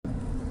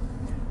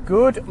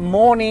Good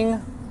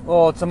morning.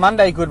 Well, it's a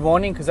Monday good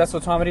morning because that's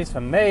what time it is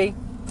for me.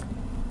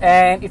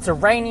 And it's a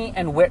rainy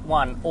and wet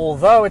one,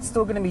 although it's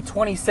still going to be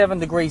 27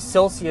 degrees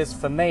Celsius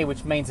for me,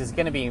 which means it's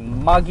going to be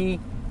muggy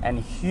and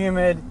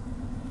humid.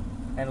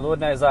 And Lord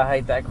knows I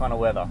hate that kind of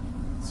weather.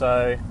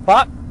 So,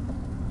 but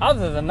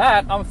other than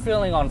that, I'm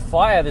feeling on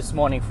fire this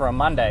morning for a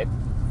Monday.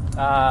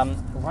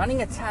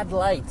 Running a tad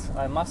late,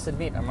 I must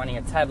admit. I'm running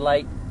a tad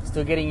late,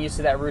 still getting used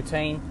to that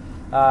routine.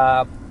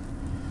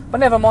 But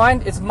never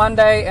mind, it's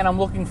Monday and I'm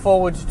looking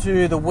forward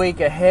to the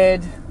week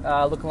ahead.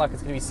 Looking like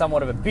it's going to be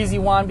somewhat of a busy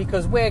one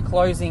because we're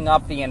closing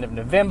up the end of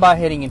November,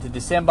 heading into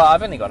December.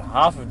 I've only got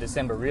half of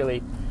December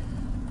really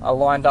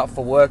lined up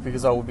for work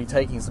because I will be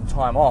taking some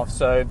time off.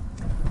 So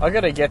I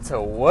got to get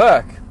to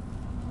work.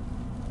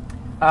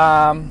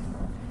 I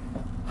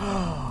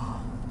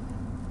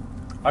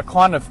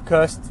kind of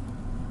cursed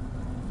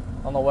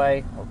on the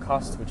way, or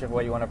cussed, whichever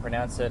way you want to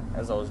pronounce it,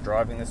 as I was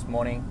driving this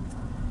morning.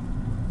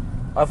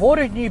 I've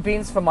ordered new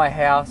bins for my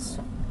house,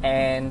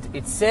 and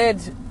it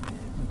said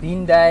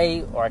bin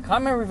day, or I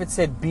can't remember if it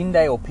said bin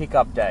day or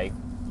pickup day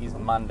is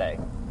Monday.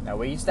 Now,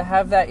 we used to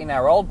have that in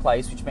our old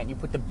place, which meant you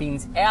put the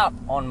bins out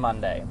on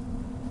Monday.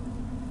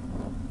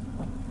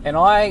 And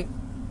I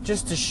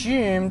just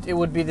assumed it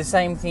would be the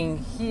same thing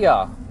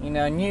here in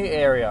our new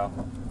area.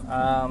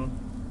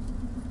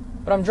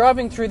 But I'm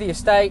driving through the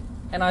estate,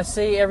 and I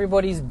see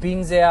everybody's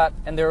bins out,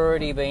 and they're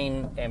already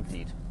been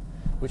emptied,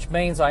 which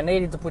means I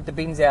needed to put the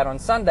bins out on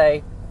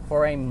Sunday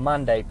for a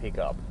Monday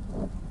pickup.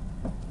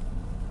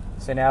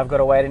 So now I've got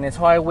to wait an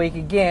entire week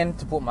again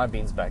to put my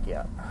bins back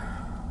out.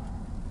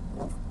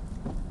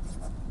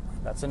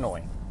 That's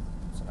annoying.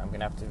 So now I'm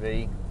going to have to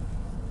be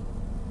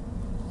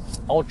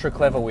ultra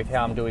clever with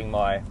how I'm doing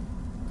my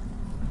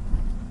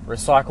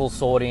recycle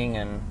sorting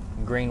and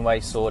green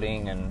waste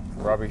sorting and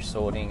rubbish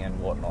sorting and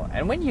whatnot.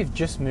 And when you've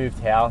just moved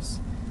house,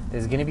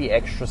 there's going to be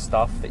extra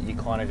stuff that you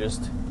kind of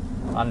just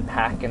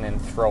unpack and then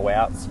throw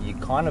out, so you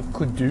kind of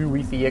could do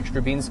with the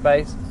extra bin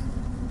space.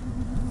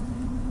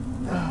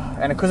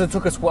 And because it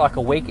took us like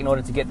a week in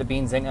order to get the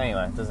bins in,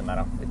 anyway, it doesn't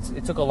matter.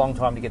 It took a long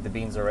time to get the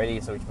bins already,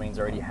 so which means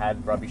I already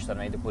had rubbish that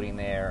I need to put in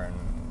there,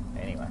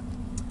 and anyway.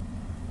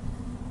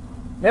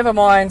 Never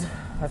mind.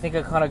 I think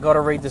I kind of got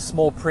to read the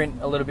small print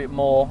a little bit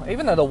more.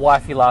 Even though the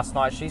wifey last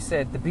night, she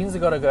said the bins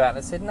have got to go out, and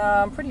I said,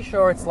 nah, I'm pretty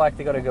sure it's like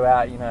they got to go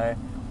out,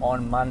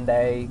 on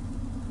Monday,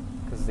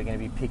 because they're going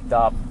to be picked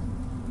up.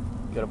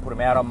 You got to put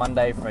them out on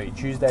Monday for maybe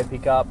Tuesday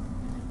pickup.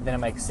 Then it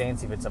makes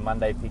sense if it's a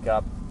Monday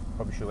pickup.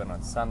 Probably should have went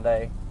on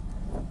Sunday.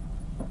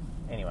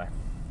 Anyway.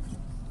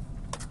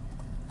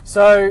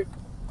 So,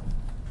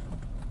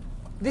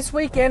 this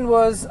weekend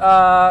was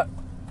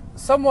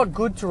somewhat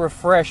good to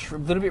refresh. A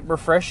little bit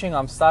refreshing.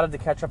 I'm started to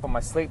catch up on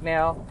my sleep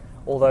now.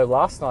 Although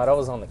last night I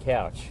was on the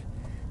couch.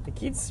 The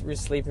kids'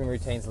 sleeping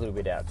routine's a little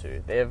bit out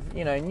too. They've,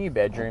 new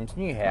bedrooms,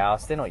 new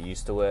house. They're not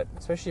used to it.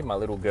 Especially my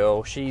little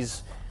girl. She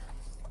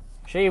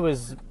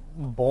was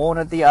born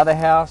at the other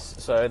house,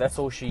 so that's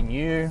all she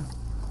knew.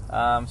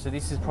 So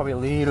this is probably a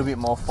little bit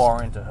more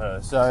foreign to her.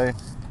 So,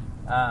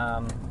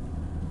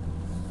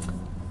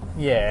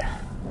 yeah.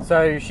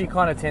 So she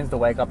kind of tends to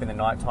wake up in the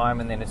night time,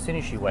 and then as soon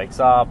as she wakes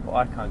up,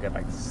 I can't go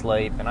back to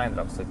sleep, and I ended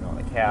up sleeping on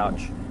the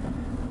couch.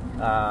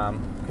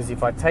 Because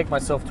if I take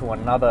myself to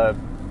another,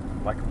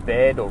 like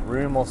bed or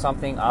room or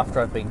something after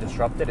I've been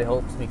disrupted, it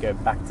helps me go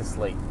back to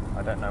sleep.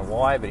 I don't know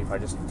why, but if I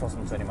just toss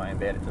and turn in my own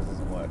bed, it just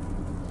doesn't work.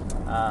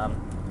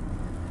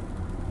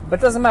 But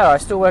it doesn't matter, I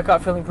still wake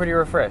up feeling pretty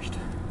refreshed.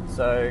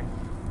 So,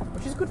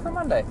 which is good for a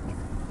Monday.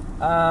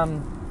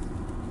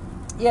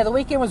 Yeah, the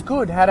weekend was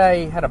good. Had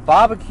a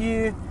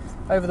barbecue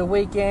over the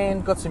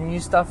weekend, got some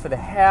new stuff for the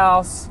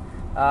house,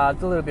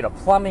 did a little bit of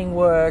plumbing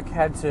work,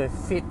 had to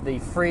fit the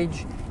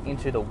fridge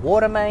into the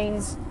water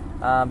mains,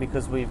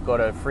 because we've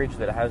got a fridge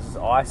that has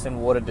ice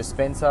and water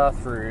dispenser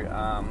through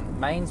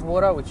mains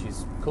water, which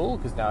is cool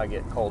because now I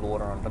get cold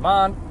water on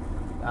demand.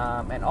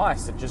 And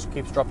ice that just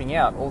keeps dropping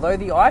out. Although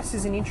the ice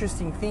is an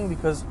interesting thing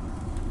because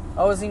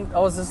I was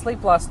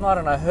asleep last night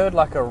and I heard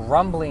like a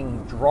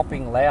rumbling,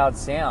 dropping, loud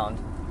sound,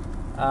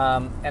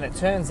 and it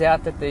turns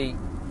out that the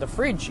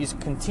fridge is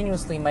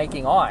continuously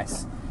making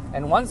ice,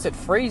 and once it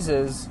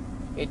freezes,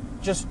 it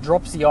just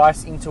drops the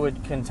ice into a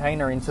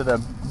container into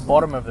the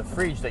bottom of the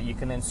fridge that you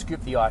can then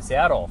scoop the ice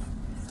out of.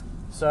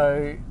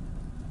 So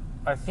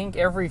I think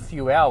every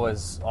few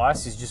hours,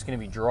 ice is just going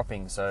to be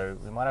dropping, so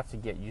we might have to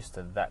get used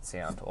to that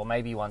sound. Or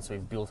maybe once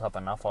we've built up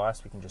enough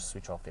ice, we can just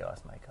switch off the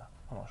ice maker.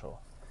 I'm not sure.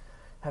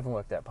 Haven't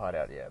worked that part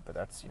out yet, but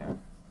that's,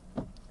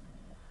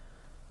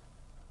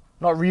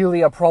 not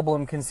really a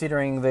problem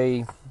considering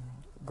the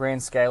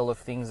grand scale of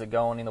things that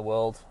go on in the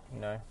world,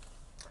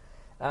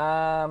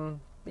 But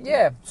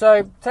yeah,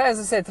 so today, as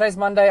I said, today's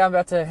Monday. I'm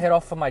about to head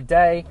off for my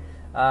day.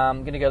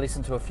 I'm going to go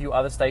listen to a few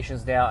other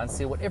stations now and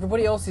see what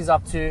everybody else is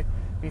up to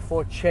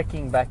before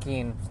checking back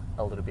in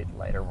a little bit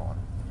later on.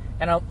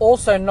 And I'm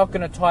also not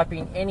going to type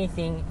in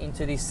anything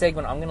into this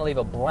segment. I'm going to leave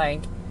a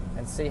blank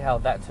and see how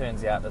that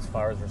turns out as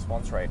far as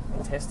response rate.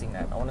 I'm testing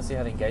that. I want to see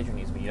how the engagement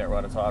is when you don't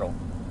write a title.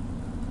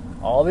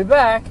 I'll be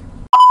back.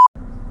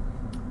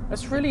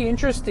 That's really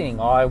interesting.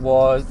 I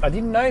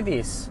didn't know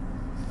this,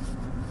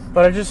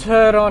 but I just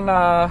heard on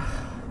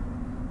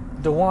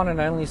the one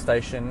and only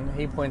station,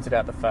 he pointed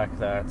out the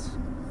fact that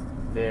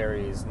there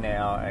is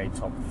now a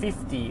top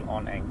 50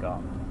 on Anchor.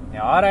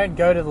 Now, I don't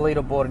go to the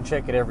leaderboard and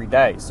check it every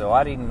day, so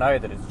I didn't know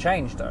that it's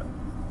changed though,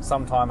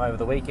 sometime over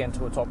the weekend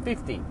to a top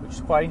 50, which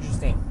is quite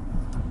interesting.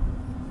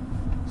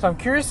 So I'm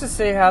curious to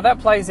see how that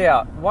plays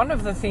out. One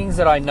of the things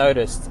that I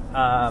noticed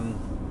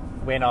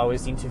when I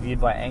was interviewed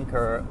by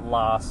Anchor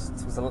last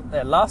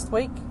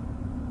week?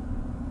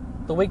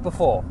 The week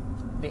before.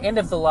 The end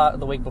of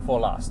the week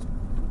before last.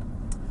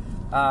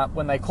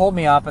 When they called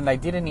me up and they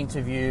did an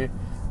interview,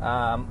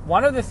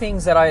 one of the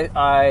things that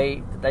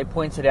they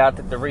pointed out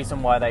that the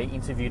reason why they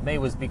interviewed me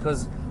was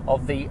because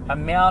of the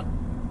amount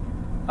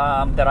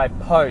that I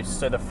post,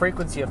 so the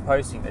frequency of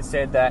posting. They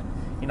said that,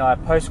 I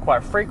post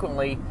quite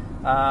frequently,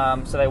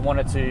 so they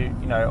wanted to,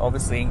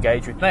 obviously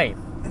engage with me,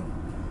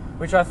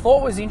 which I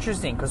thought was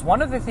interesting, because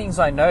one of the things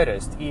I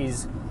noticed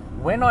is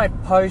when I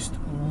post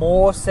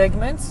more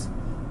segments,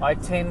 my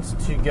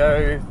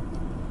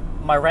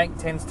rank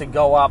tends to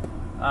go up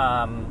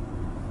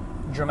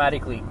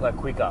dramatically, like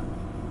quicker.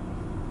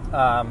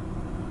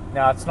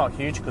 Now it's not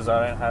huge because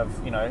I don't have,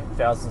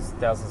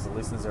 thousands of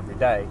listeners every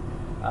day,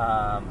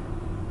 and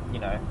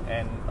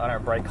I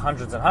don't break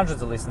hundreds and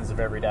hundreds of listeners of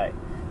every day.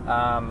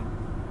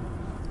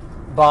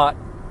 But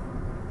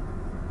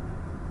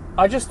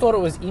I just thought it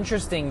was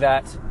interesting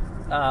that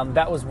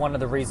that was one of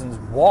the reasons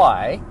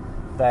why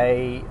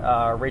they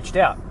reached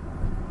out.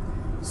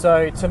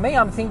 So to me,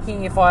 I'm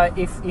thinking if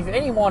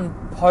anyone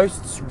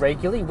posts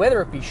regularly,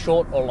 whether it be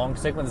short or long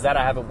segments, that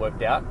I haven't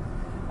worked out,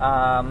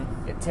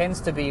 it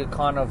tends to be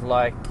kind of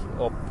like,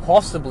 or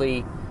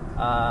possibly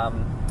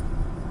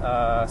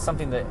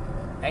something that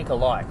Anchor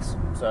likes.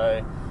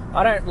 So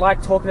I don't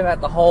like talking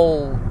about the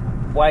whole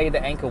way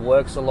that Anchor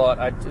works a lot.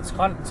 It's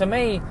kind of, to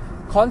me,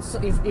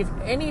 if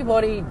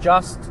anybody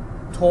just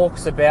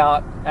talks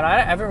about, and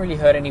I haven't really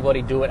heard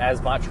anybody do it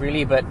as much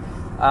really, but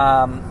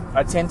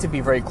I tend to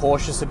be very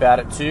cautious about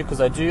it too,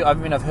 because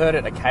I've heard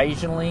it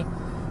occasionally.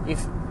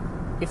 If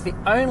the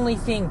only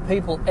thing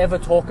people ever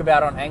talk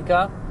about on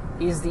Anchor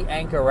is the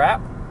Anchor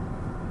app,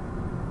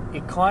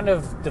 it kind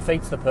of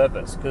defeats the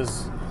purpose,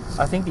 because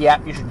I think the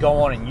app, you should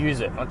go on and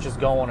use it, not just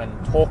go on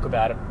and talk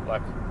about it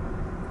like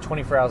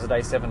 24 hours a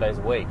day, 7 days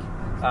a week.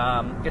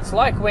 It's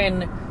like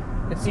when,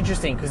 it's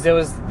interesting because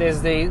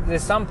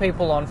there's some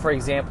people on, for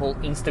example,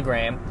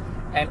 Instagram,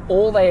 and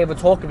all they ever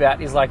talk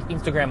about is like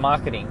Instagram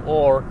marketing,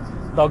 or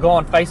they'll go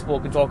on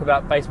Facebook and talk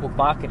about Facebook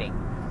marketing.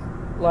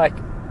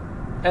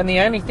 And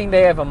the only thing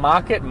they ever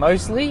market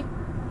mostly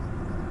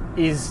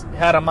is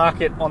how to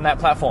market on that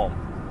platform.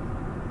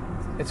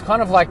 It's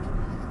kind of like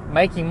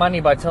making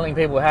money by telling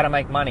people how to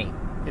make money.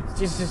 It's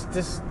just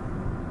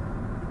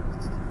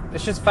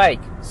fake.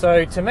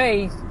 So to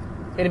me,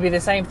 it'd be the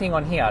same thing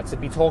on here, to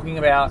be talking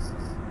about,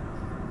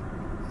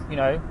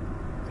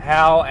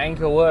 how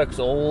Anchor works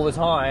all the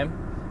time.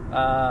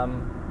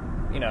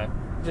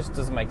 Just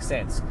doesn't make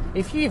sense.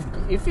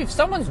 If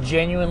someone's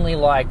genuinely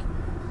like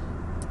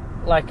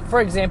for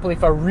example,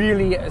 if a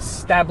really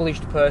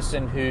established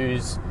person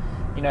who's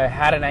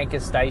had an Anchor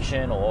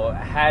station, or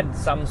had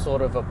some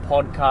sort of a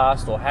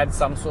podcast, or had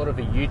some sort of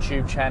a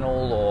YouTube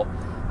channel, or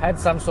had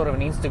some sort of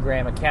an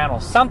Instagram account or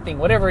something,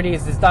 whatever it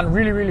is, that's done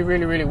really, really,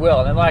 really, really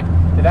well, and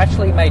they've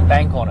actually made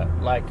bank on it.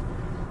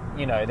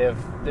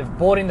 They've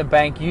bought in the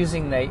bank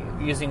using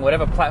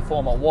whatever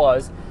platform it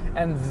was,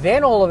 and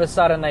then all of a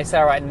sudden they say,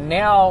 all right,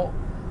 now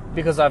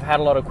because I've had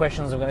a lot of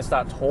questions, I'm going to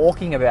start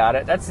talking about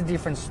it. That's a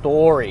different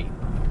story.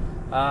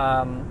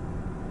 But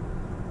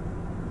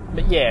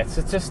yeah, it's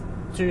just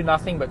do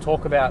nothing but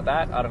talk about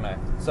that. I don't know.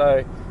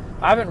 So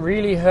I haven't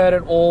really heard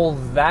it all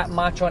that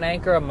much on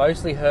Anchor. I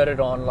mostly heard it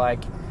on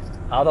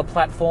other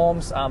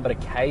platforms, but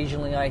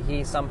occasionally I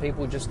hear some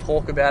people just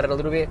talk about it a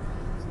little bit.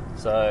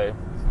 So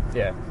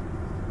yeah.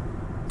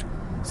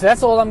 So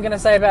that's all I'm going to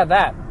say about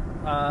that.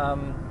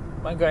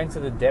 Won't go into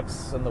the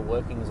depths and the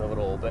workings of it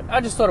all, but I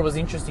just thought it was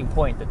an interesting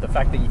point, that the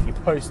fact that if you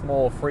post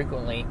more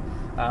frequently,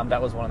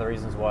 that was one of the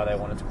reasons why they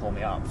wanted to call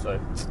me up. So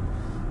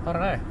I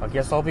don't know. I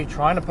guess I'll be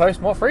trying to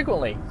post more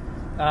frequently.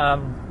 I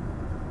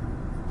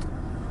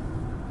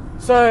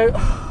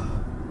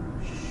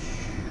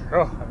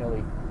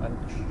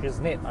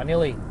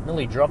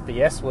nearly dropped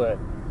the S word.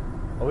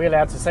 Are we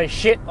allowed to say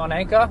shit on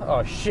Anchor?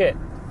 Oh shit.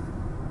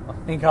 I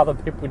think other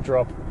people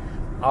drop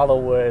other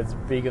words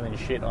bigger than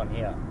shit on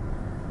here.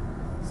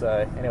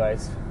 So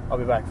anyways, I'll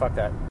be back. Fuck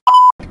that.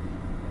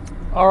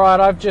 Alright,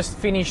 I've just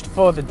finished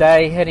for the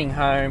day, heading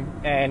home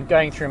and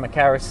going through my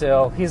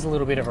carousel. Here's a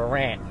little bit of a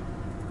rant.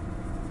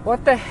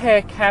 What the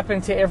heck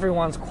happened to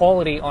everyone's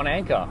quality on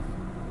Anchor?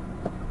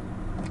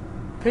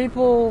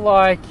 People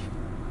I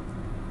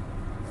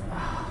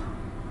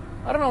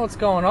don't know what's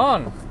going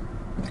on.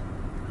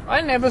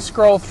 I never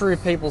scroll through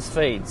people's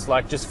feeds,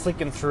 just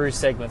flicking through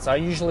segments. I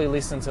usually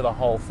listen to the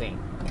whole thing.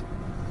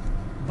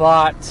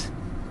 But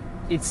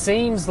it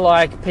seems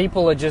like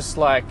people are just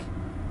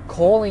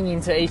calling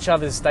into each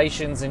other's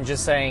stations and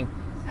just saying,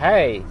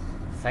 hey,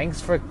 thanks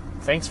for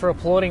thanks for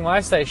applauding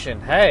my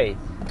station. Hey,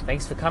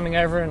 thanks for coming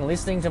over and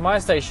listening to my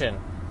station.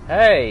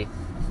 Hey,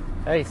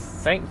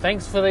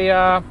 thanks for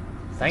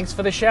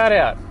the shout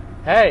out.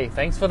 Hey,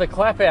 thanks for the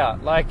clap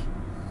out. Like,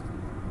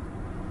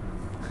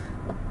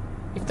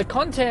 if the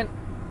content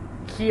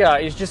here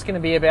is just going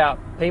to be about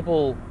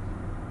people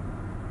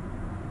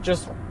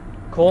just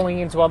calling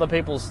into other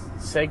people's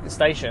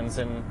stations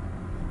and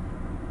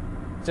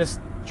just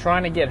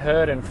trying to get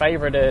heard and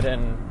favorited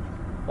and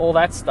all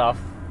that stuff,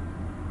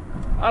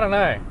 I don't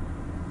know.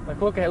 Like,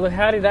 look,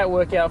 how did that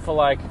work out for,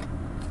 like,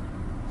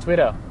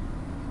 Twitter?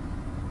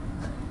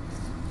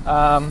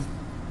 And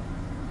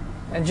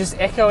just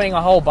echoing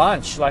a whole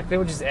bunch. Like, they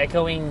were just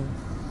echoing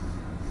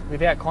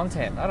without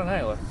content. I don't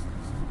know.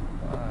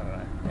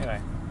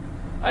 Anyway,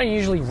 I don't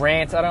usually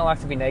rant. I don't like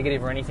to be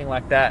negative or anything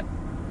like that.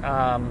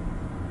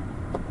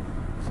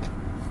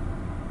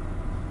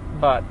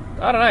 But,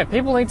 I don't know.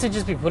 People need to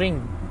just be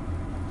putting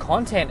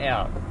content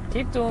out.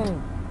 Keep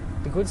doing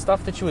the good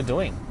stuff that you were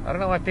doing. I don't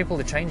know why people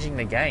are changing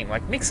the game.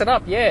 Like, mix it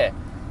up, yeah.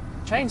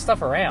 Change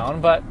stuff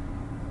around, but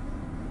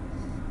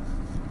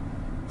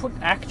put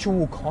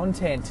actual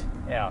content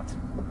out.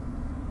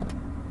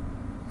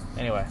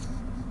 Anyway,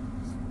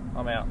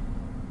 I'm out.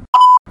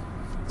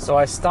 So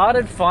I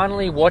started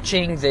finally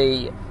watching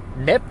the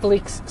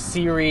Netflix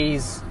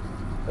series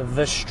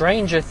The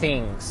Stranger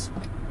Things,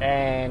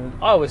 and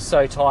I was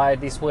so tired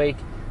this week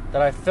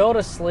that I fell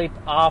asleep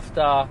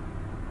after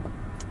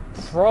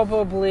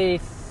probably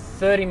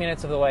 30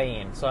 minutes of the way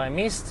in. So I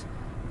missed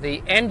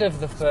the end of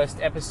the first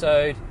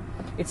episode.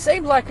 It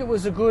seemed like it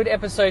was a good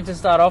episode to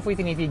start off with,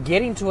 and if you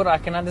get into it, I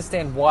can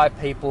understand why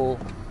people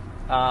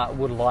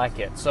would like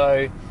it.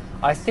 So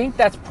I think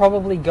that's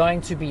probably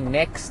going to be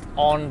next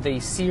on the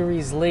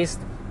series list.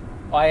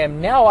 I am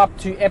now up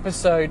to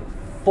episode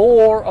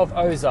 4 of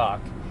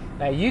Ozark.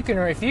 Now,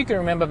 if you can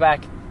remember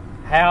back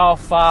how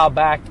far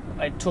back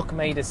it took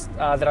me to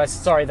that I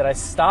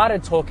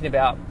started talking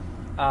about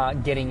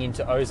getting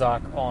into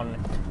Ozark on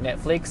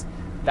Netflix.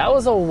 That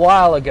was a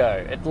while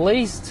ago, at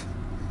least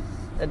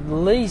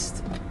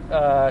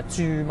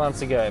 2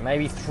 months ago,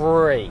 maybe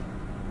 3.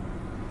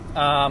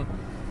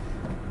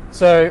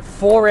 So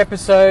 4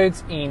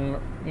 episodes in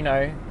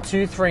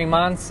 2-3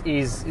 months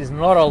is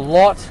not a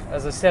lot.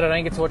 As I said, I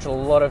don't get to watch a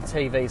lot of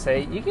TV, so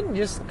you can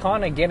just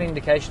kind of get an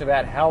indication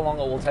about how long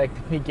it will take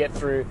me to get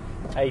through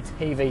a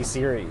TV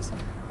series.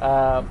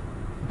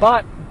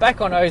 But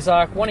back on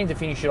Ozark, wanting to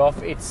finish it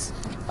off, it's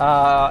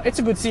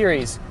a good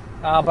series,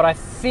 but I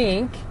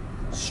think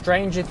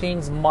Stranger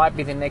Things might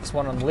be the next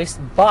one on the list.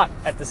 But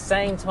at the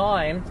same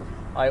time,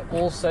 I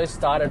also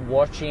started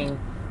watching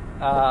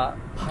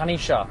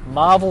Punisher,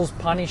 Marvel's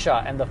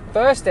Punisher, and the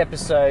first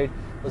episode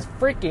was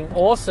freaking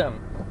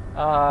awesome.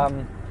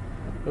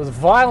 It was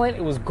violent,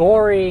 it was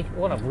gory.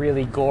 Well, not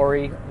really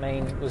gory. I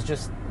mean, it was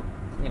just,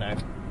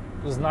 it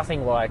was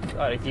nothing like,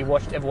 if you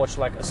ever watched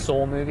like a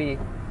Saw movie,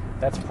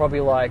 that's probably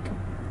like,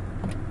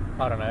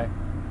 I don't know,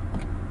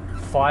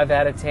 5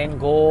 out of 10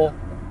 gore,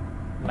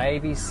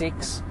 maybe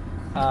 6.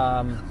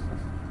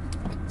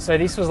 So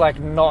this was like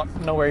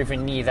nowhere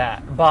even near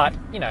that, but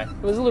it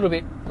was a little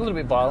bit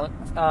violent.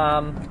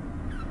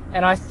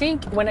 And I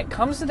think when it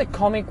comes to the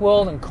comic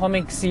world and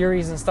comic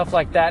series and stuff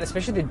like that,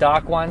 especially the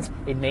dark ones,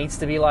 it needs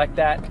to be like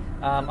that.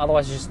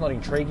 Otherwise, it's just not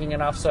intriguing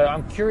enough. So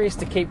I'm curious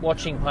to keep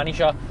watching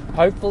Punisher.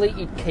 Hopefully,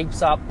 it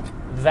keeps up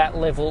that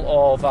level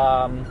of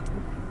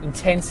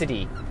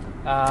intensity,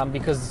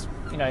 because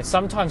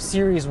sometimes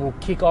series will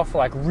kick off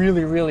like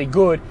really, really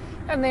good,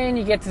 and then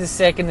you get to the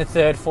second, the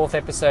third, fourth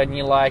episode, and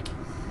you're like,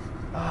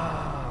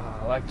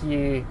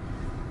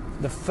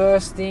 the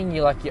first thing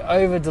you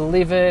over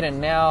delivered, and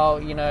now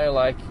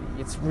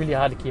it's really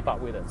hard to keep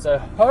up with it. So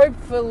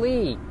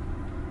hopefully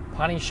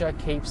Punisher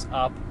keeps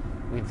up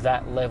with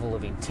that level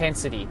of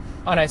intensity.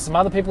 I know some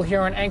other people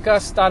here on Anchor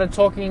started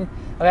talking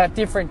about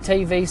different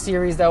TV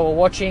series they were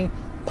watching.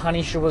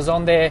 Punisher was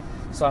on there,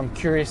 so I'm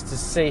curious to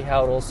see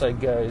how it also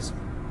goes.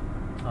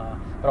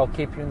 But I'll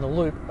keep you in the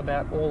loop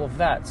about all of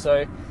that.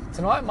 So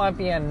tonight might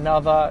be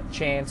another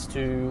chance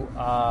to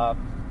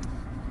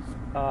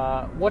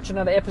watch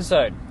another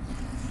episode.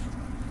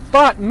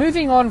 But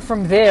moving on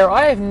from there,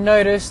 I have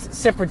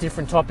noticed,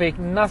 different topic,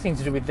 nothing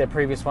to do with the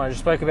previous one I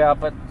just spoke about,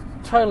 but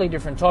totally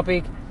different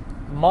topic.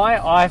 My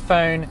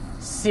iPhone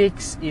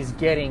 6 is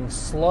getting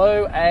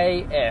slow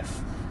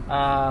AF.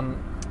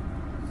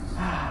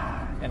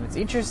 And it's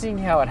interesting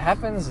how it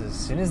happens as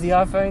soon as the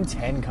iPhone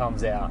 10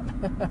 comes out.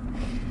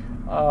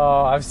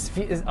 Oh,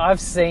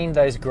 I've seen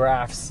those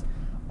graphs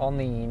on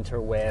the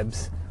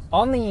interwebs,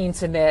 on the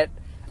internet,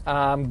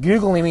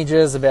 Google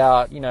images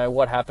about,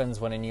 what happens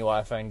when a new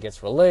iPhone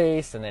gets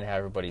released and then how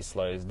everybody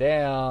slows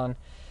down.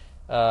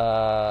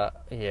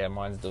 Yeah,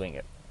 mine's doing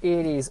it.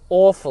 It is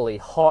awfully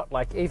hot.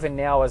 Like, even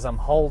now as I'm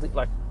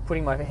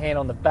putting my hand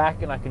on the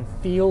back, and I can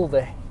feel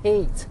the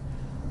heat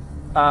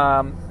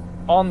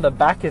on the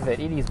back of it.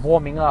 It is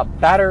warming up.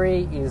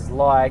 Battery is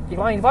like, if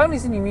I'm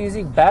listening to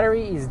music,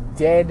 battery is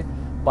dead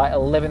by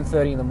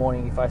 11:30 in the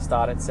morning if I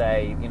start at,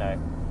 say,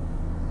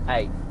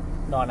 8,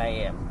 9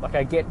 a.m. Like,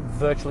 I get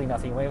virtually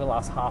nothing. It won't even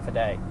last half a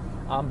day.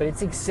 but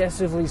it's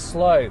excessively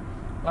slow.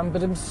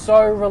 But I'm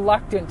so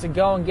reluctant to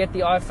go and get the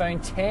iPhone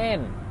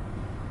 10.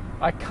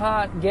 I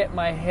can't get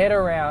my head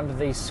around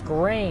the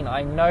screen.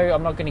 I know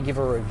I'm not going to give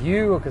a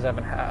review because I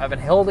haven't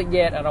held it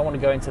yet. I don't want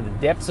to go into the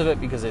depths of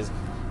it because there's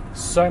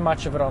so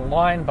much of it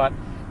online, but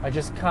I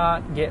just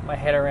can't get my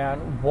head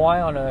around why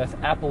on earth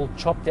Apple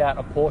chopped out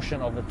a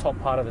portion of the top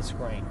part of the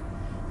screen.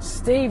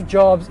 Steve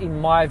Jobs,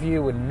 in my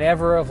view, would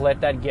never have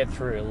let that get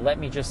through. Let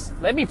me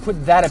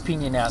put that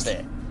opinion out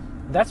there.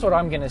 That's what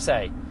I'm going to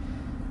say.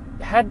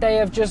 Had they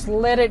have just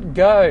let it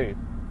go,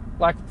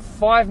 like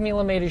 5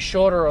 millimeters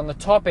shorter on the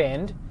top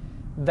end,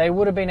 they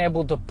would have been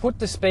able to put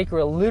the speaker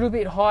a little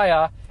bit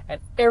higher and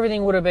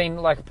everything would have been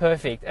like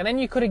perfect. And then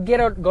you could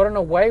have gotten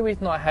away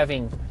with not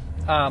having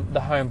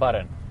the home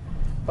button.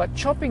 But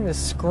chopping the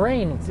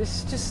screen,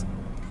 this is just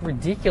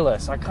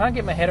ridiculous. I can't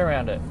get my head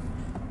around it.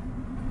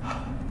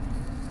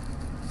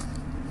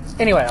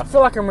 Anyway, I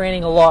feel like I'm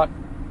ranting a lot.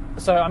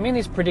 So I'm in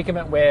this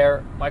predicament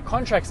where my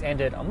contract's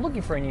ended, I'm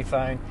looking for a new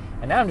phone,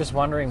 and now I'm just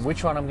wondering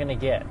which one I'm going to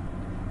get.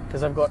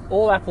 Because I've got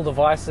all Apple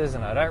devices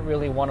and I don't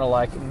really want to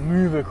like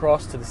move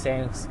across to the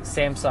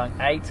Samsung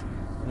 8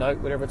 Note,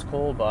 whatever it's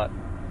called, but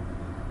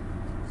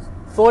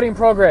thought in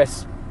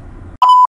progress.